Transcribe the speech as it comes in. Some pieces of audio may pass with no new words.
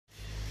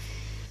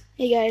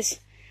Hey guys,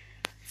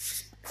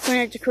 my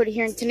name is Dakota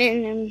here, and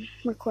today I'm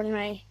recording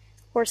my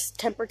horse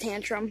temper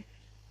tantrum.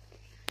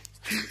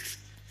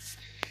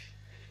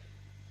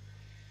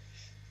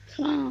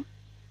 Come on.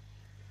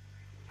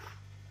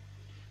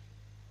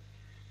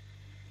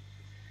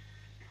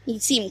 You can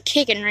see him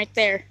kicking right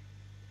there.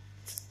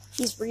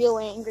 He's real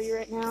angry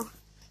right now.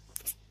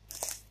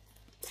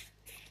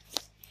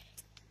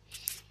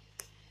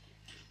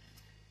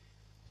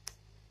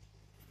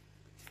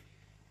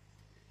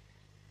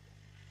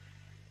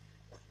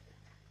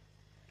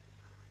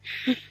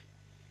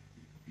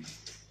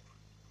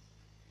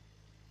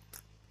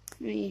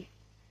 Let me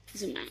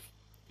zoom out.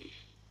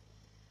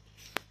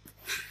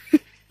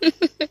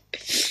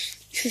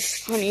 This is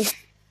funny.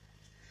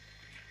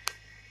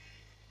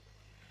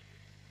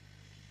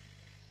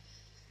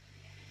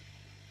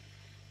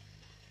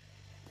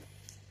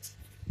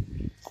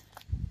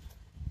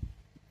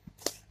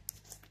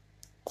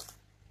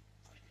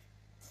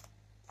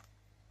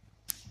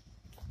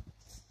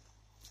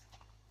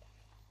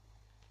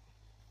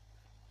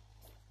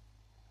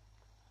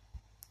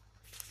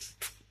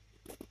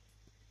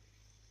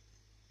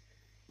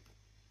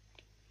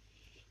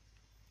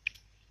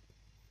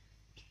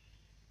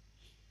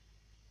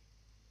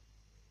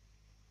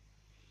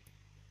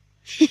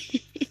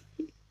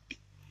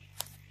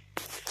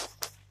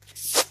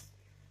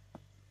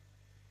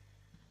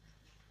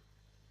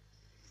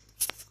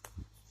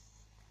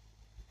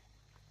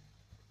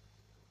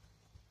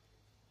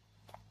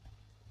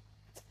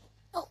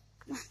 Oh,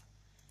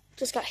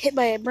 just got hit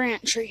by a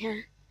branch right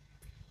here.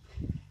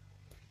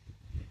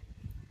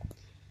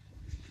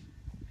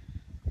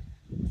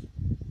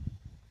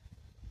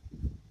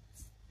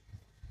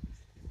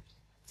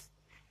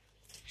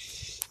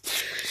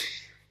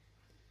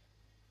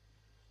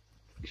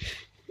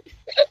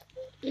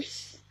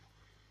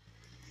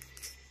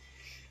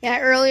 Yeah,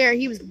 earlier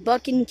he was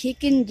bucking,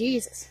 kicking,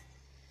 Jesus.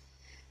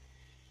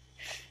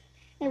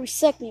 Every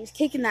second he was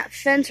kicking that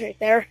fence right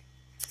there.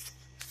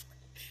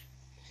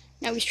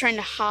 Now he's trying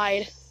to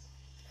hide.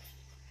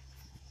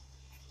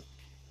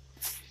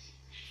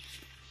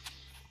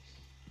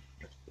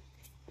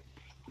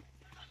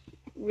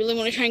 Really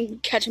want to try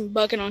and catch him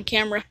bucking on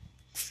camera.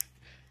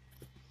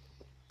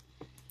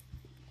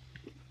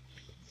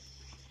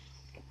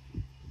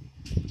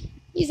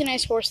 He's a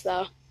nice horse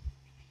though.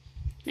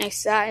 Nice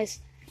size.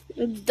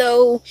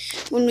 Though,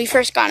 when we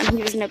first got him,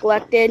 he was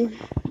neglected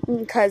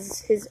because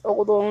his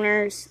old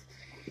owners,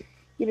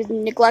 he was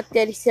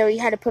neglected, so he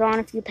had to put on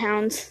a few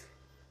pounds.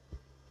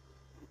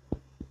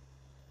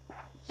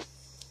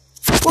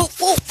 Whoa,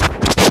 whoa!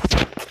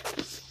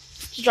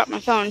 Just dropped my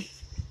phone.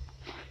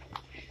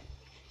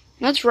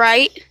 That's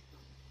right.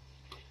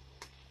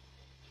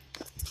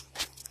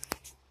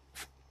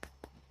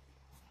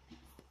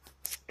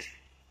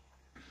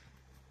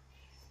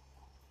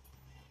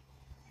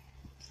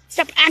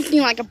 Stop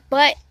acting like a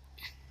butt.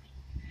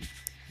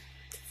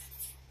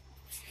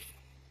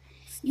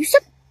 You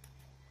stop.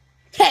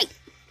 Hey!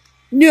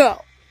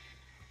 No!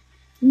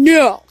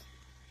 No!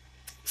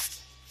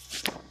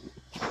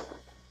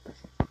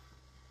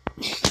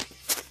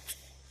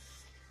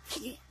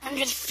 Under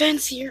the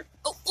fence here.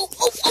 Oh, oh,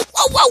 oh, oh,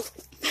 oh, oh!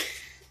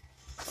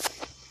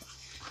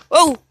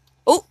 Oh,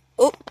 oh,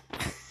 oh.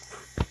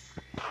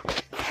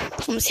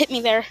 Almost hit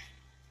me there.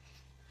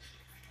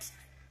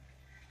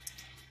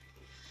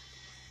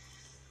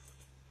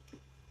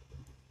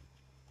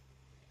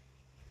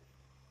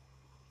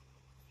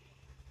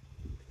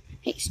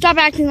 Hey, stop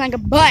acting like a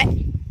butt.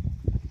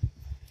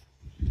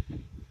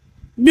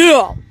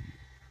 No.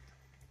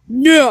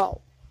 No.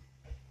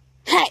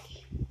 Hey.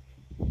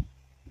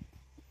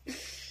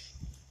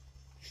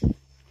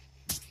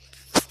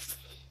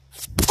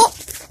 Oh.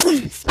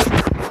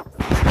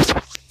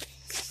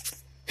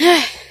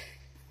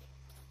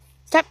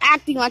 Stop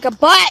acting like a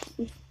butt.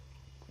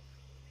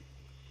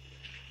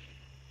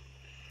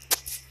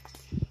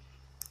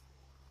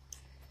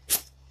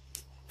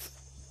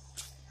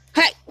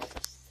 Hey.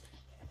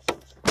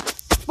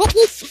 Woof,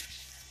 woof.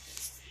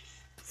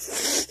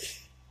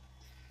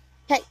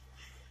 Hey.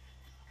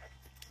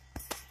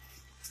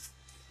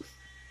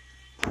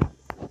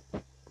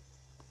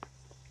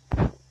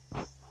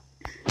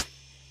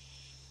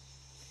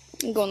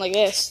 I'm going like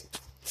this.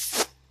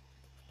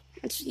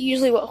 That's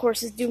usually what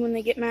horses do when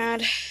they get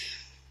mad.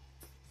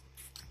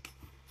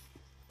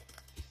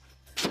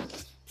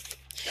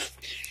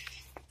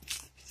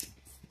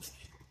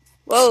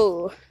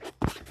 Whoa.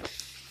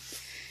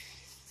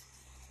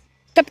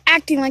 Stop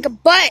acting like a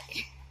butt.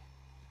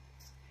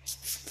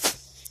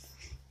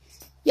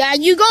 Yeah,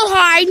 you go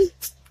hide.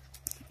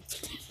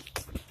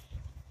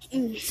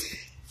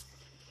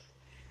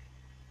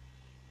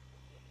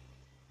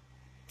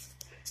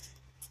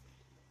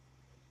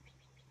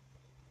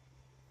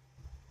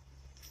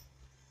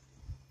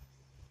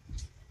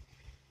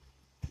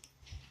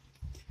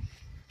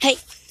 Hey,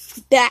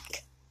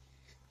 back.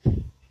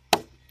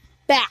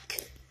 Back.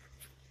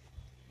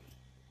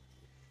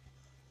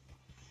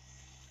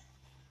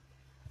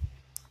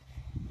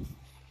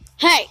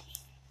 Hey,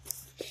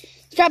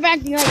 stop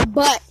acting like a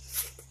butt.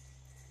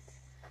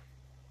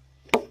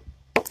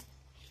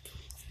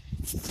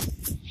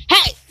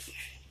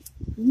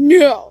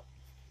 No.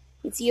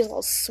 You can see he's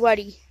all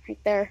sweaty right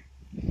there.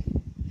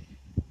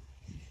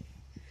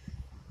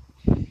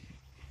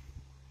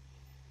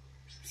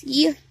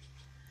 See?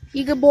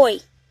 Be a good boy.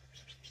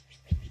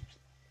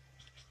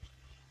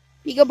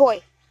 Be a good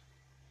boy.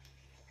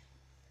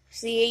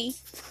 See?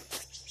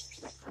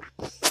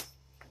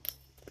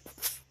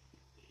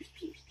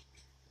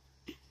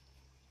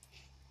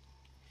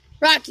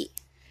 Rocky.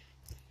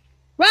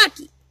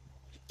 Rocky.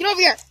 Get over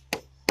here.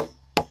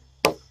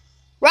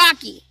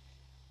 Rocky.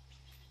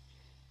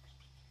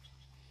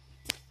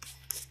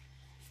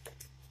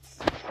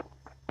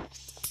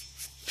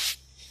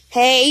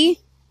 Hey.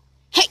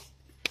 Hey.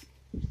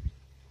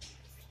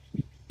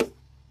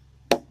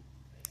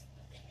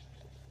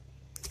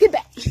 Get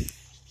back.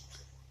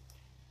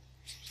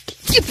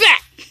 Get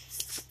back.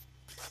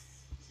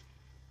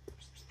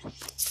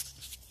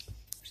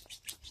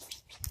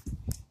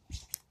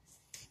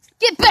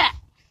 Get back.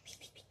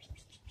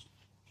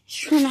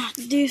 Trying not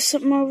to do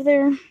something over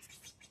there.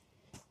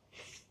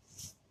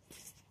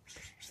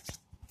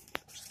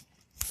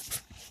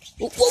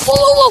 Whoa, whoa, whoa,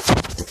 whoa, whoa.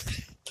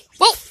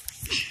 Whoa.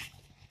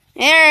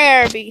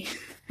 There be.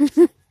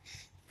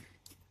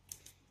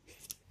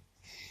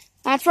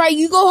 That's right,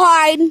 you go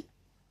hide.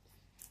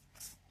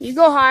 You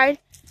go hide.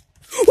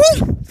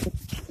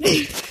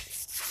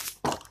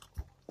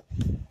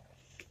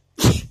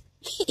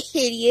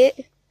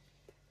 Idiot.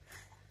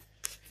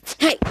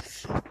 Hey.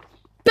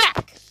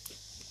 Back.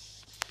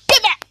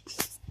 Get back.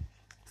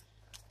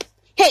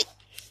 Hey.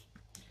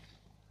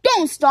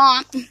 Don't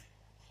stomp.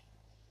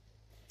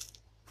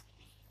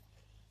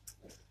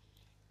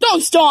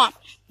 Don't stomp.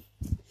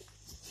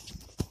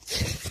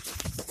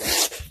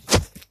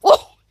 Whoa.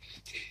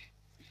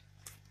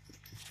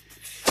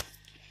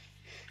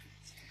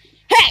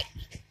 Hey.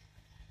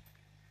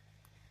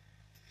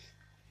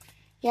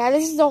 Yeah,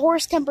 this is a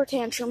horse temper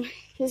tantrum.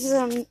 This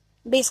is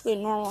basically a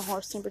normal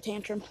horse temper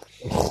tantrum.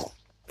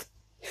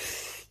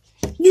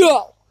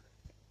 No.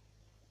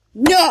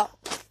 No.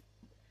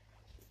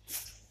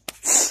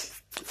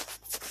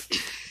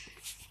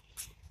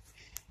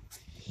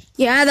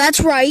 Yeah, that's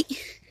right.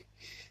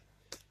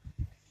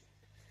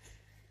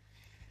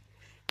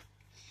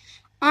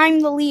 I'm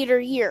the leader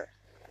here.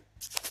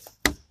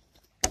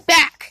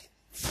 Back.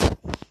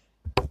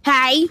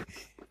 Hey.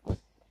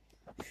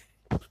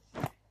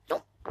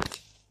 Don't.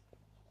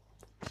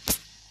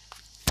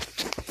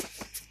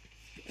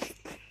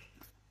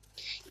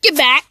 Get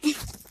back.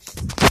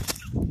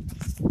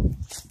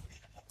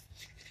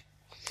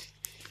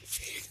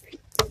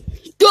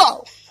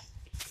 Go.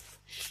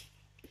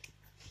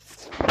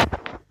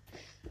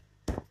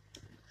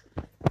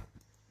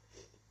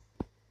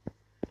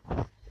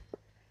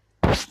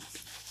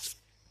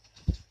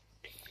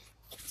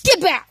 Get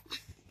back!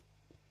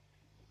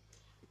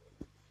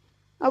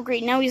 Oh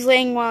great, now he's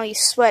laying while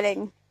he's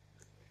sweating.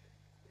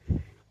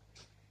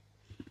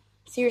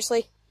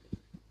 Seriously?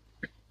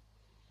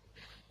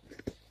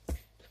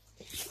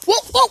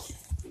 Whoa, whoa!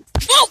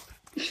 Whoa!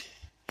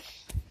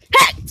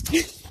 Hey!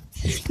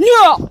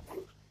 No!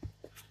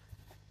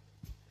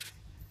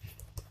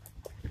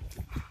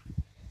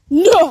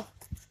 No!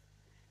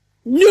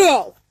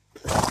 No!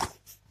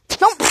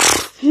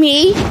 Don't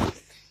me!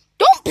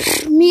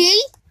 Don't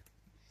me!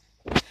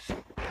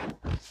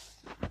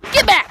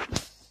 Get back!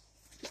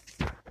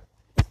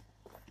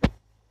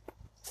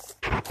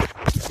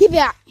 Get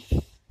back!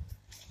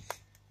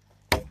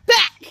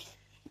 Back!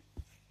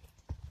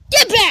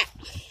 Get back!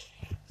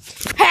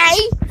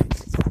 Hey!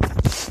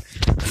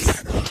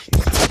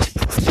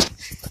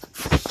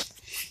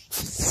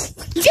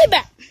 Get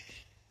back!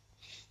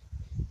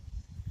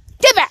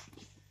 Get back!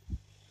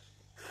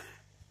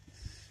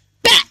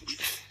 Back!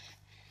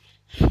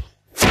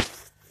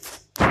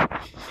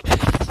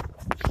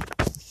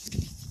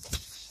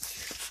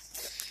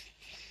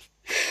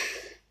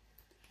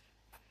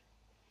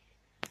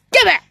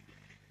 Get back!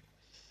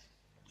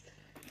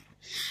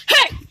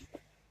 Hey!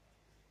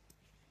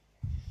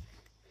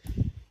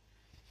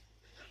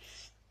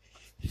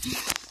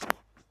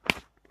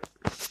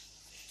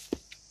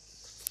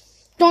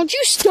 Don't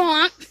you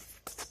stomp!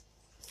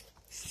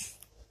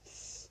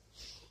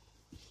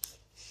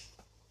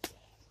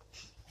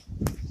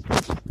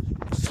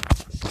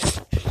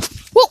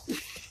 Whoa!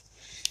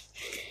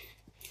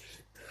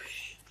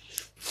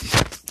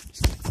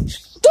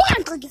 Don't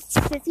act like a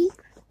sissy!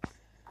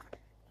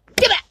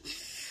 Get back!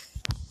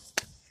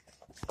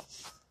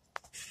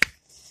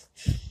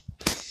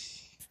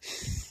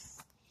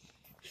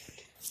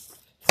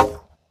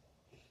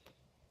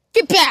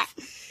 Get back!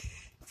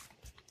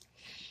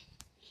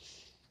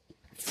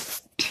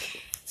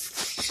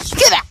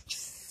 Get back!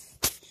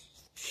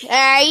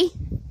 Hey!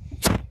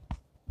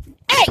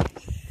 Hey!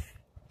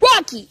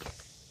 Rocky!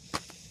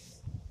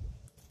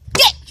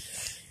 Get!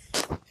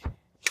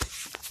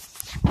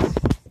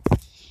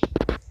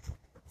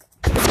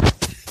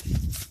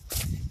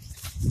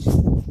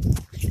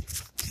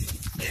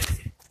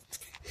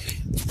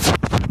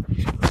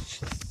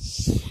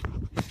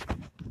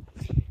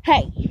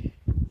 Hey!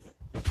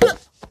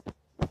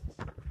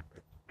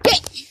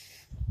 Get!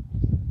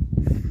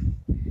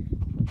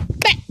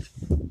 Back!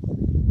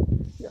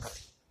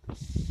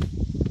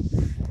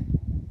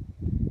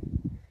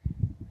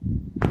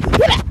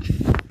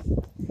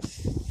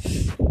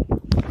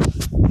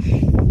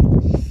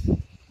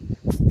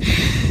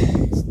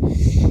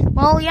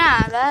 Well,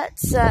 yeah,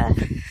 that's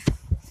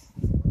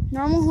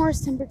normal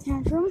horse temper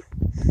tantrum.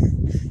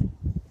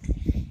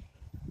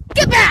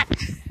 Get back!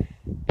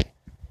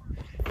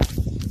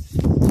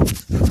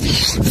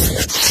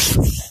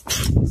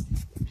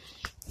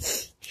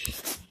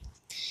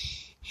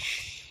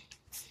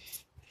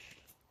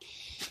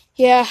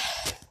 Yeah,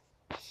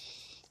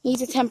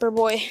 he's a temper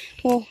boy.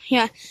 Well,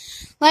 yeah.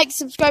 Like,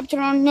 subscribe,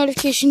 turn on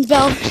notification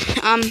bell.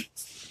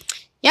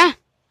 Yeah.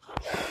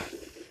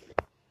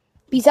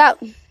 Peace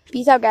out.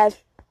 Peace out, guys.